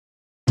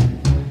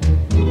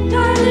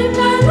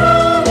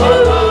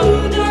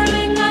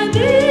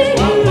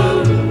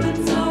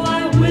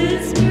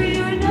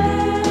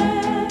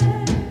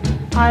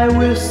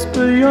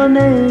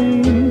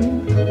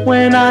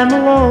when I'm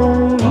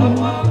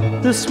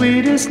alone, the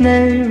sweetest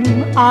name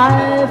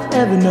I've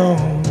ever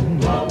known.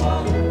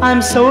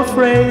 I'm so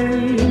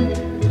afraid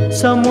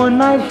someone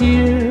might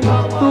hear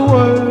the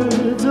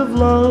words of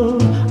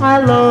love I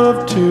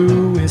love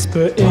to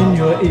whisper in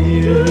your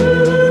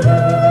ear.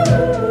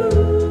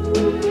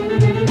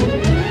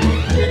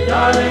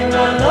 Darling,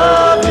 I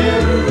love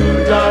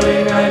you,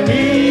 darling, I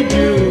need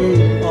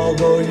you,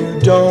 although you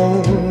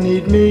don't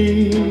need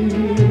me.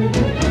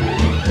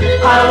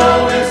 I'll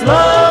always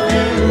love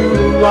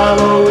you, I'll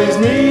always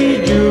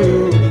need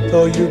you,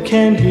 though you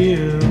can't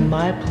hear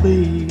my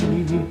plea.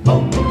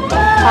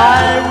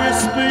 I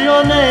whisper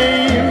your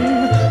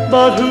name,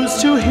 but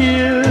who's to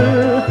hear?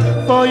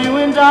 For you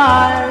and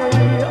I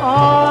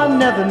are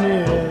never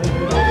near.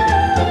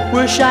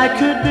 Wish I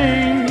could be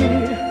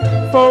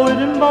forward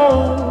and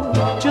bold,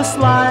 just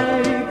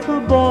like the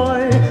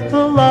boy,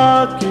 the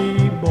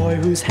lucky boy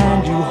whose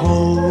hand you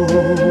hold.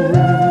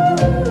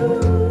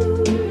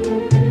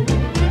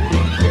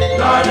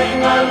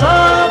 Darling, I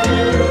love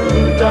you,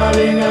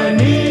 darling, I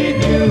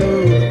need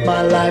you,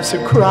 my life's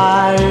a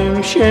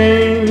crying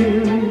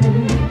shame.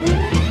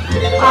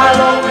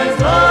 I'll always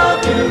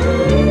love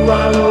you,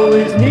 I'll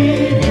always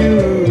need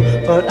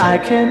you, but I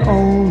can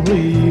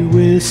only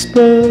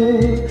whisper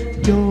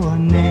your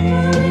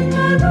name.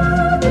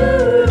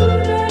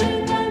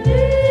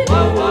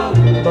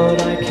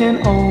 But I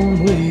can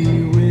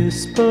only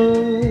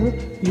whisper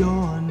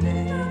your name.